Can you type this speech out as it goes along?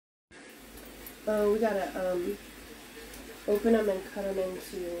Oh, we gotta open them and cut them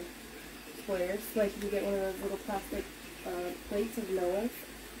into squares. Like you get one of those little plastic plates of Noah's.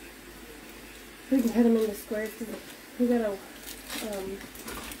 We can cut them into squares because we gotta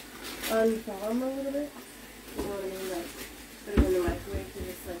unthaw them a little bit. You know what I mean? Like put them in the microwave for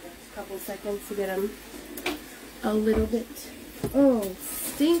just like a couple seconds to get them a little bit. Oh,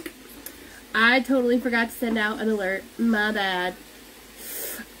 stink. I totally forgot to send out an alert. My bad.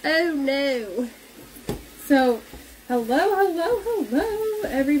 Oh no. So, hello,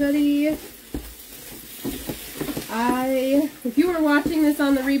 everybody. If you were watching this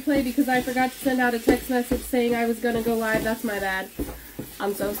on the replay because I forgot to send out a text message saying I was going to go live, that's my bad.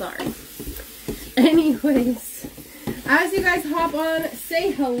 I'm so sorry. Anyways, as you guys hop on,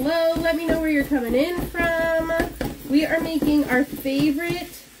 say hello. Let me know where you're coming in from. We are making our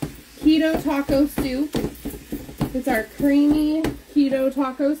favorite keto taco soup. It's our creamy keto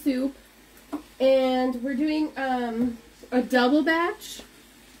taco soup. And we're doing a double batch.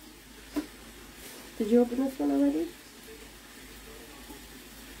 Did you open this one already?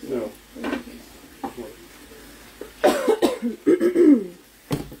 No.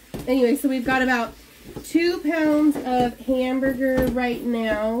 Anyway, so we've got about 2 pounds of hamburger right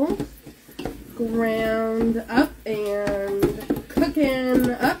now. Ground up and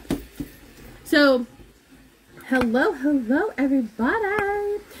cooking up. So, hello,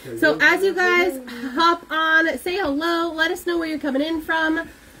 everybody. So, as you guys hop on, say hello, let us know where you're coming in from.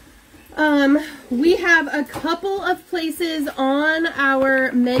 We have a couple of places on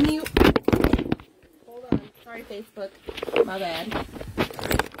our menu. Hold on, sorry, Facebook. My bad.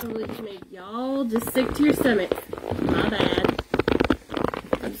 Totally just made y'all just stick to your stomach. My bad.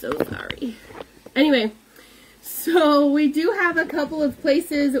 I'm so sorry. Anyway, so we do have a couple of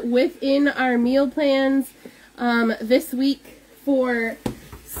places within our meal plans this week for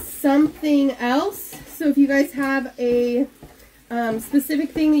something else. So if you guys have a specific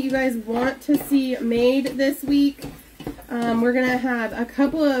thing that you guys want to see made this week, we're going to have a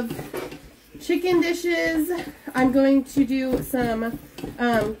couple of chicken dishes. I'm going to do some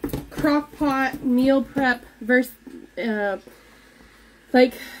crock pot meal prep versus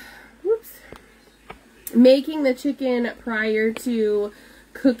making the chicken prior to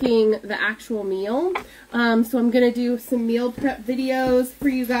cooking the actual meal. So I'm going to do some meal prep videos for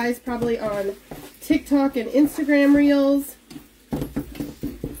you guys, probably on TikTok and Instagram Reels,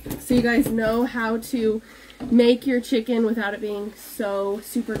 so you guys know how to make your chicken without it being so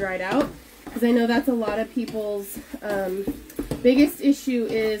super dried out. Because I know that's a lot of people's biggest issue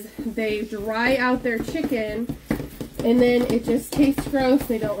is they dry out their chicken and then it just tastes gross,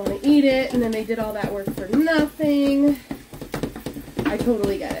 they don't want to eat it, and then they did all that work for nothing. I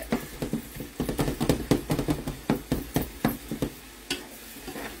totally get it.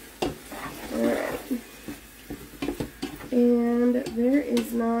 Alright. And there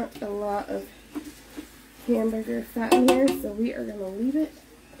is not a lot of hamburger fat in here, so we are going to leave it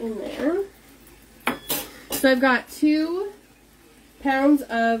in there. So I've got 2 pounds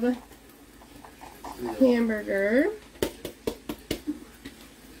of hamburger.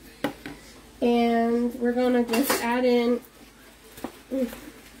 And we're going to just add in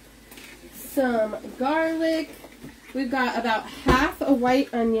some garlic. We've got about half a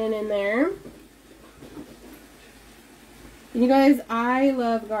white onion in there. And you guys, I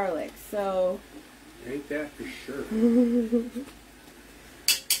love garlic, so... Ain't that for sure.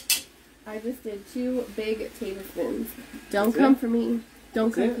 I just did 2 big tablespoons. Don't come for me.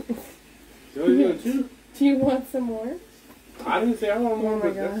 Don't come for me. You only doing 2? Do you want some more? I didn't say I want more,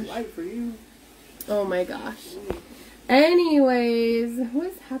 but gosh. that's light for you. Oh my gosh. Anyways, what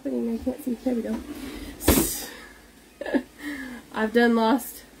is happening? I can't see. There we go. I've done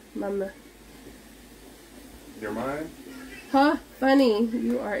lost Mama. Your mind? Huh? Funny.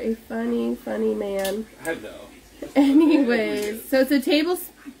 You are a funny, funny man. I know. Anyways, so it's a tablespoon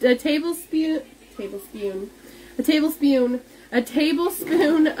of cumin, a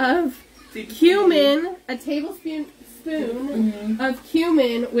tablespoon of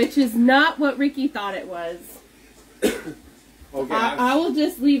cumin, which is not what Ricky thought it was. Okay. I will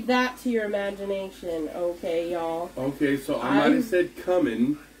just leave that to your imagination, okay, y'all? Okay, so I might have said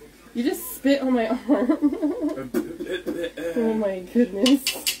cumin. You just spit on my arm. Oh my goodness.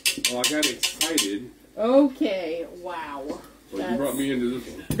 Well, I got excited. Okay, wow. Well, you brought me into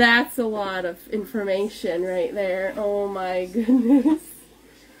this one. That's a lot of information right there. Oh my goodness.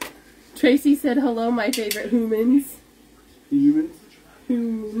 Tracy said, hello, my favorite humans. Humans.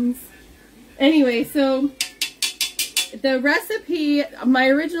 Anyway, so the recipe, my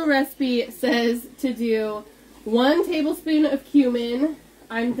original recipe says to do 1 tablespoon of cumin,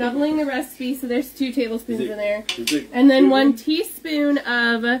 I'm doubling the recipe, so there's 2 tablespoons in there. And cumin? then 1 teaspoon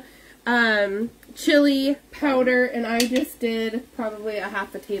of chili powder, and I just did probably a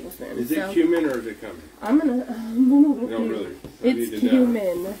half a tablespoon. Is it cumin or is it cumin? I'm gonna look. No, really. It's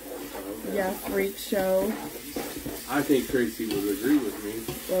cumin. Yeah, freak show. I think Tracy would agree with me.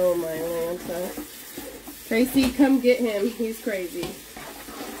 Oh my Lanta. Tracy, come get him. He's crazy.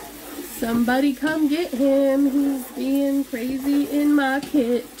 Somebody come get him. He's being crazy in my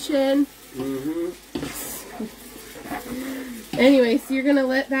kitchen. Anyway, so you're going to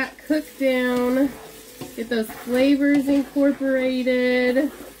let that cook down. Get those flavors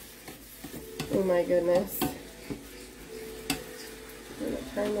incorporated. Oh my goodness. I'm going to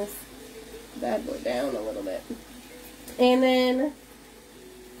turn this bad boy down a little bit. And then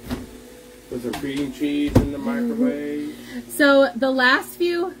put some cream cheese in the microwave. So the last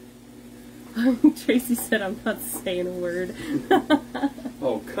few, Tracy said I'm not saying a word.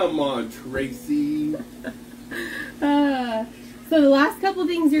 Oh, come on, Tracy. So the last couple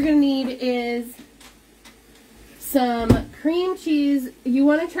things you're going to need is some cream cheese. You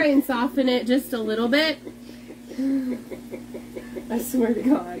want to try and soften it just a little bit. I swear to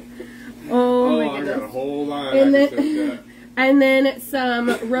God. Oh my goodness. I got a whole line. And then some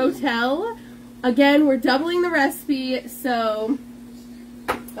Rotel. Again, we're doubling the recipe, so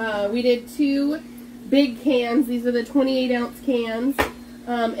we did 2 big cans. These are the 28-ounce cans.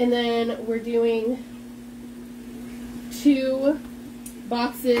 And then we're doing 2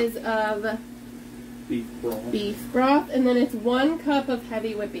 boxes of beef broth. And then it's 1 cup of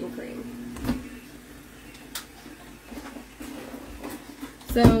heavy whipping cream.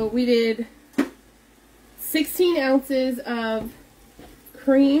 So we did 16 ounces of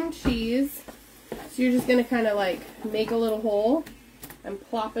cream cheese. So you're just going to kind of like make a little hole and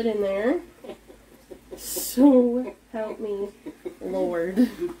plop it in there. So help me, Lord.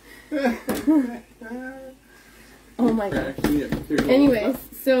 Oh my gosh. Anyways,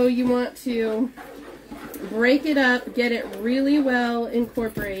 so you want to break it up, get it really well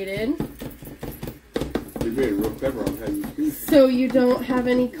incorporated. So you don't have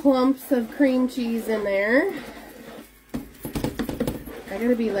any clumps of cream cheese in there. I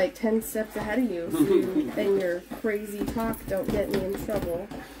gotta be like 10 steps ahead of you, so you and your crazy talk don't get me in trouble.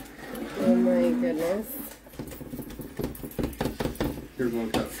 Oh my goodness. Here's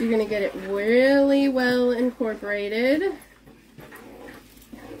 1 cup. So you're gonna get it really well incorporated.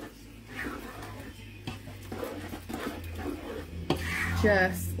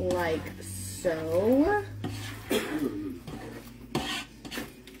 Just like so.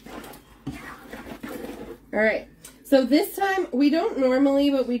 Alright, so this time, we don't normally,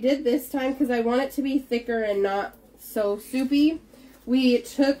 but we did this time because I want it to be thicker and not so soupy. We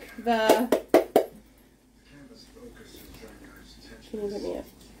took the... Can you give me a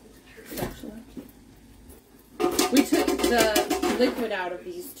spatula? We took the liquid out of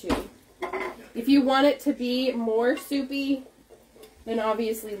these 2. If you want it to be more soupy, then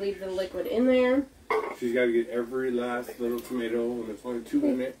obviously leave the liquid in there. She's got to get every last little tomato, and there's only 2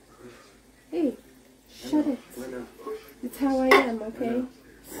 in it. Hey, shut it. It's how I am, okay?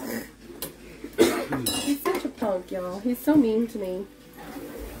 He's such a punk, y'all. He's so mean to me.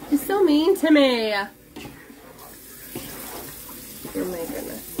 He's so mean to me. Oh my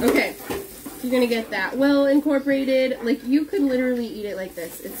goodness. Okay, so you're going to get that well incorporated. Like, you could literally eat it like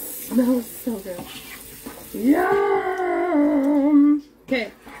this. It smells so good. Yum!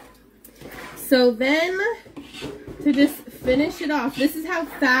 Okay. So then, to just finish it off, this is how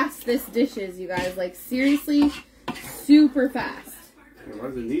fast this dish is, you guys. Like, seriously, super fast. Why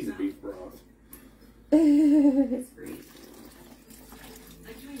does it need the beef broth?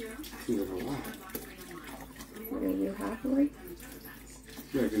 Seems like a lot. We're going to do half of it?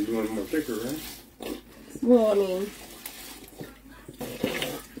 Yeah, because you want it more thicker, right? Well, I mean...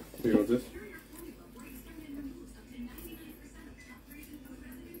 You want this?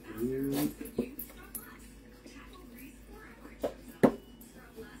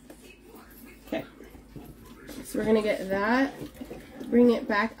 Okay. So we're going to get that, bring it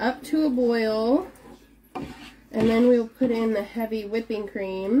back up to a boil, and then we'll put in the heavy whipping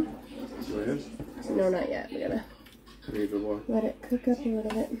cream. Go ahead. No, not yet. We gotta let it cook up a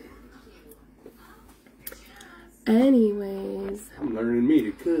little bit. Anyways. I'm learning me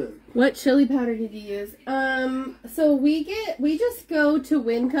to cook. What chili powder did you use? So we just go to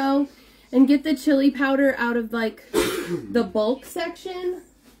Winco and get the chili powder out of like the bulk section.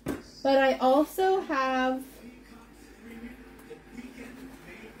 But I also have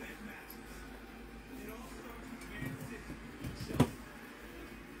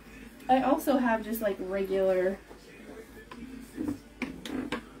just like regular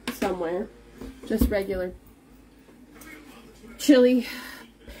somewhere. Just regular chili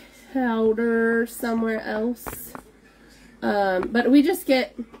powder somewhere else. But we just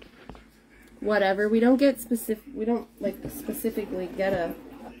get whatever. We don't get specific. We don't like specifically get a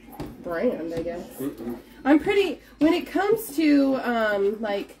brand, I guess. I'm pretty, when it comes to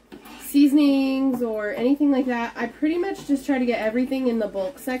like seasonings or anything like that, I pretty much just try to get everything in the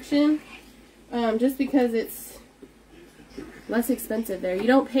bulk section, just because it's less expensive there. You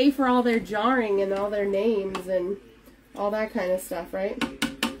don't pay for all their jarring and all their names and all that kind of stuff, right?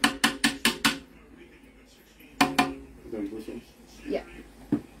 Yeah.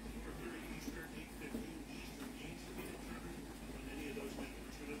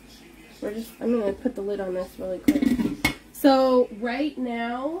 I'm going to put the lid on this really quick. So right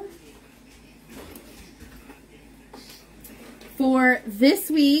now, for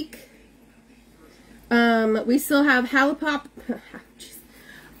this week, we still have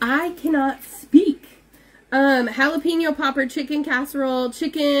I cannot speak. Jalapeno popper chicken casserole,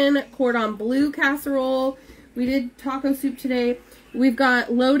 chicken cordon bleu casserole. We did taco soup today. We've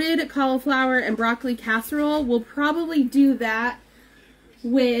got loaded cauliflower and broccoli casserole. We'll probably do that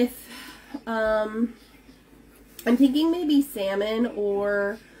with, I'm thinking maybe salmon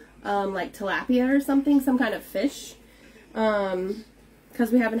or like tilapia or something, some kind of fish.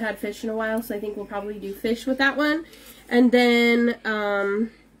 Because we haven't had fish in a while, so I think we'll probably do fish with that one. And then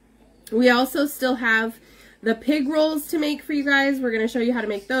we also still have the pig rolls to make for you guys. We're going to show you how to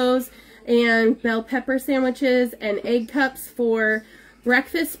make those. And bell pepper sandwiches and egg cups for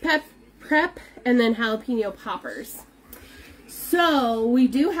breakfast prep, and then jalapeno poppers. So we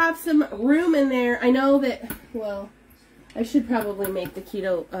do have some room in there. I know that, well, I should probably make the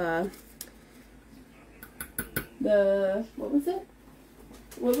keto, what was it?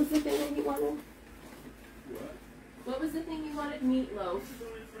 What was the thing that you wanted? What was the thing you wanted? Meatloaf.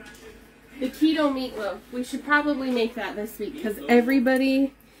 The keto meatloaf. We should probably make that this week because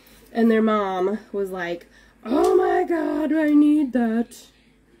everybody and their mom was like, oh my god, I need that.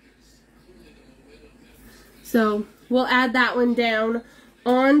 So we'll add that one down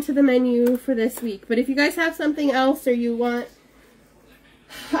onto the menu for this week. But if you guys have something else or you want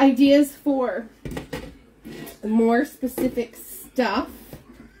ideas for more specific stuff,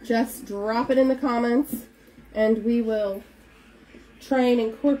 just drop it in the comments and we will try and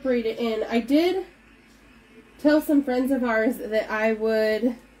incorporate it in. I did tell some friends of ours that I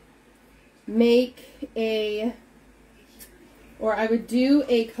would make I would do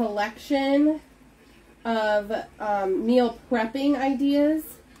a collection of meal prepping ideas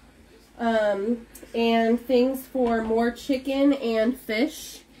and things for more chicken and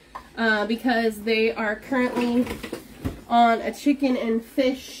fish because they are currently on a chicken and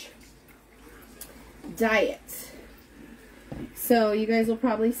fish diet. So you guys will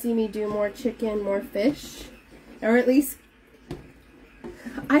probably see me do more chicken, more fish, or at least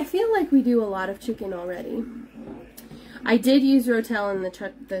I feel like we do a lot of chicken already. I did use Rotel in the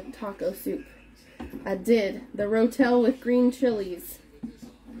taco soup. I did. The Rotel with green chilies.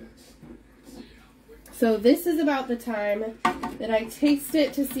 So this is about the time that I taste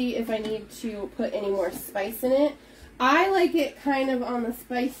it to see if I need to put any more spice in it. I like it kind of on the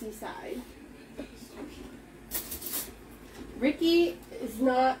spicy side. Ricky is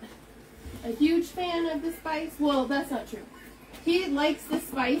not a huge fan of the spice. Well, that's not true. He likes the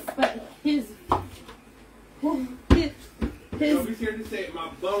spice, but his Don't be scared to say it, my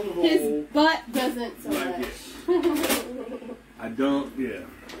bunghole. His butt doesn't so like much. it. I don't, yeah.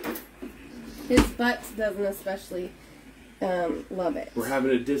 His butt doesn't especially love it. We're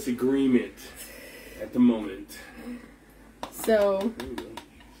having a disagreement at the moment. So,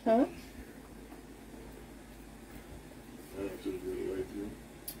 huh? I actually really right through.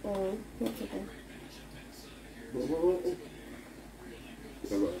 Oh, that's okay.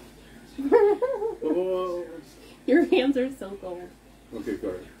 Your hands are so cold. Okay, go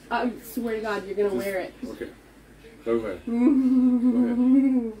ahead. I swear to God, you're gonna wear it. Okay. Go ahead. Go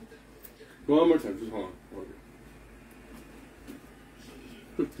ahead. Go one more time. Just hold on.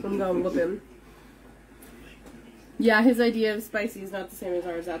 Okay. I'm going looking. Yeah, his idea of spicy is not the same as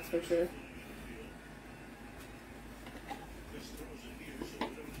ours, that's for sure.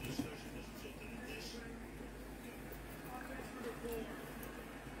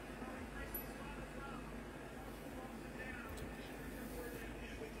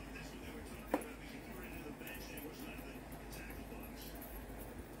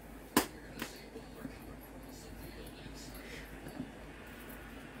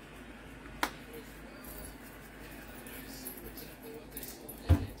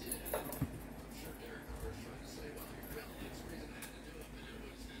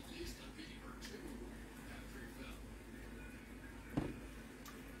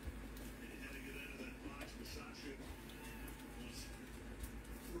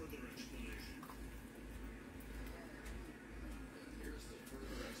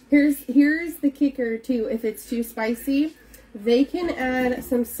 Here's the kicker too. If it's too spicy, they can add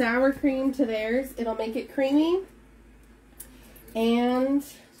some sour cream to theirs. It'll make it creamy and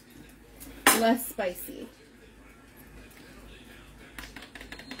less spicy.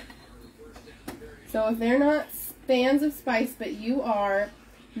 So if they're not fans of spice, but you are,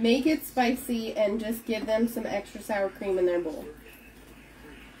 make it spicy and just give them some extra sour cream in their bowl.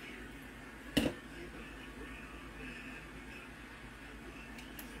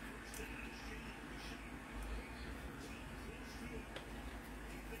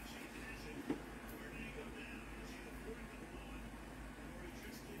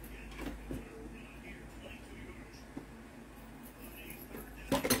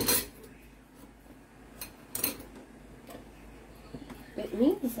 It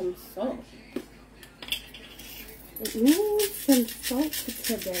needs some salt. It needs some salt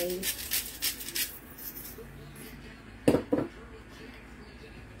today.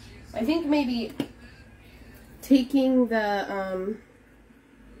 I think maybe taking the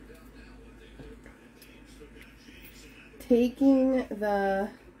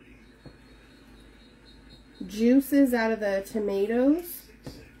juices out of the tomatoes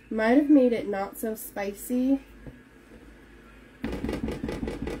might have made it not so spicy.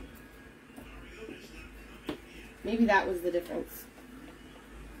 Maybe that was the difference.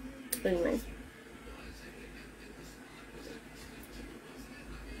 Anyways.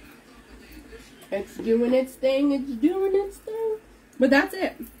 It's doing its thing, it's doing its thing. But that's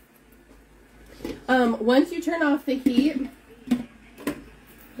it. Once you turn off the heat,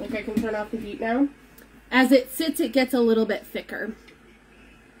 like I can turn off the heat now, as it sits, it gets a little bit thicker.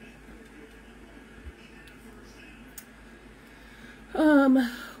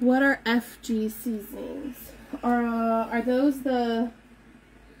 What are FG seasonings? Are those the,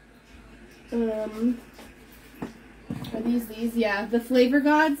 are these? Yeah, the Flavor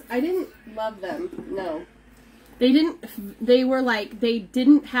Gods. I didn't love them. No. They didn't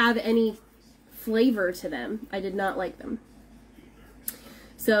have any flavor to them. I did not like them.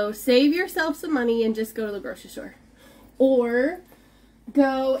 So save yourself some money and just go to the grocery store. Or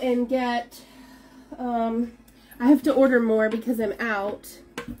go and get, I have to order more because I'm out.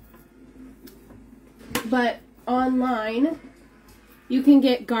 But online, you can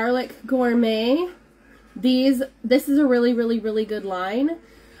get Garlic Gourmet. This is a really, really, really good line.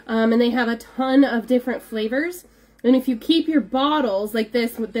 And they have a ton of different flavors. And if you keep your bottles like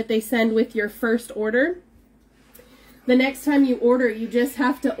this that they send with your first order, the next time you order, you just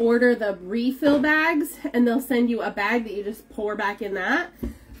have to order the refill bags, and they'll send you a bag that you just pour back in that.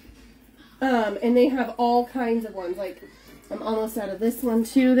 And they have all kinds of ones. Like, I'm almost out of this one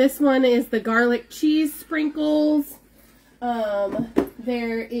too. This one is the garlic cheese sprinkles.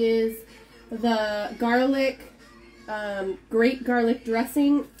 There is the garlic, great garlic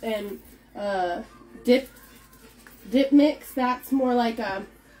dressing and dip mix. That's more like a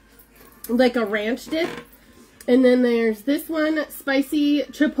ranch dip. And then there's this one, spicy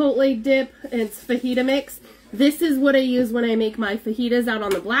chipotle dip, and it's fajita mix. This is what I use when I make my fajitas out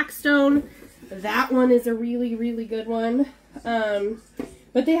on the Blackstone. That one is a really, really good one.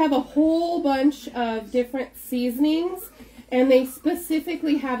 But they have a whole bunch of different seasonings, and they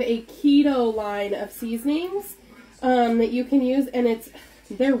specifically have a keto line of seasonings that you can use, and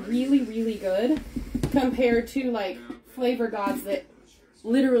they're really, really good compared to like Flavor Gods that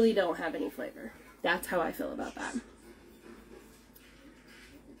literally don't have any flavor. That's how I feel about that.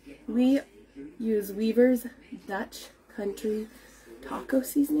 We use Weaver's Dutch Country Taco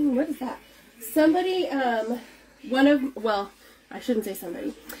Seasoning. What is that? Somebody, well, I shouldn't say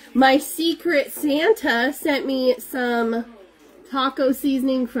somebody. My Secret Santa sent me some taco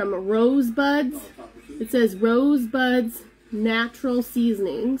seasoning from Rosebuds. It says Rosebuds Natural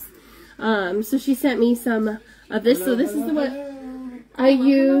Seasonings. So she sent me some of this. So this is the one I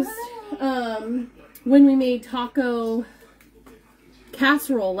used when we made taco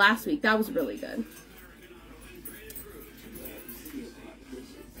casserole last week. That was really good.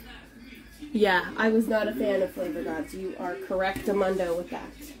 Yeah, I was not a fan of Flavor Gods. You are correct, Amundo, with that.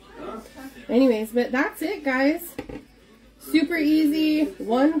 Anyways, but that's it, guys. Super easy.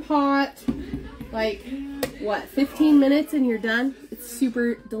 One pot. Like, what, 15 minutes and you're done? It's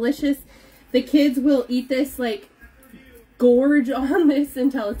super delicious. The kids will eat this, like, gorge on this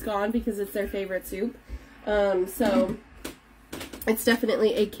until it's gone because it's their favorite soup. So it's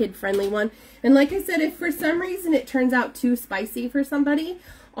definitely a kid-friendly one. And like I said, if for some reason it turns out too spicy for somebody,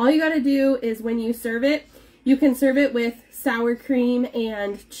 all you gotta do is when you serve it, you can serve it with sour cream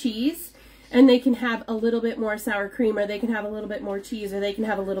and cheese, and they can have a little bit more sour cream, or they can have a little bit more cheese, or they can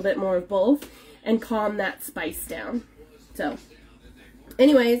have a little bit more of both, and calm that spice down. So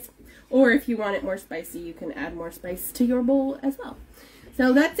Anyways, or if you want it more spicy, you can add more spice to your bowl as well.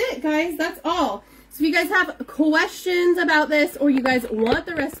 So that's it, guys. That's all. So if you guys have questions about this, or you guys want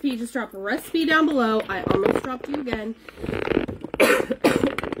the recipe, just drop a recipe down below. I almost dropped you again.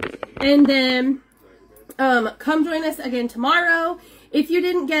 And then come join us again tomorrow. If you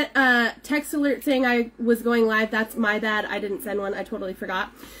didn't get a text alert saying I was going live, that's my bad. I didn't send one. I totally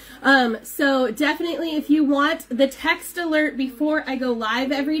forgot. So definitely, if you want the text alert before I go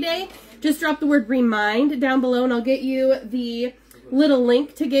live every day, just drop the word remind down below and I'll get you the little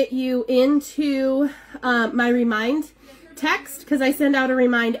link to get you into my remind text, because I send out a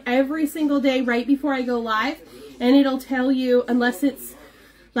remind every single day right before I go live, and it'll tell you, unless it's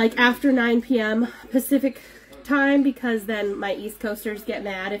like after 9 p.m. Pacific time, because then my East Coasters get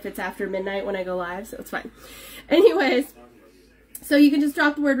mad if it's after midnight when I go live, so it's fine. Anyways, so you can just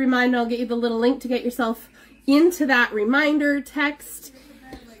drop the word remind and I'll get you the little link to get yourself into that reminder text.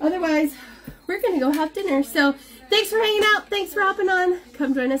 Otherwise, we're gonna go have dinner. So thanks for hanging out. Thanks for hopping on.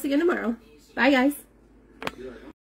 Come join us again tomorrow. Bye, guys.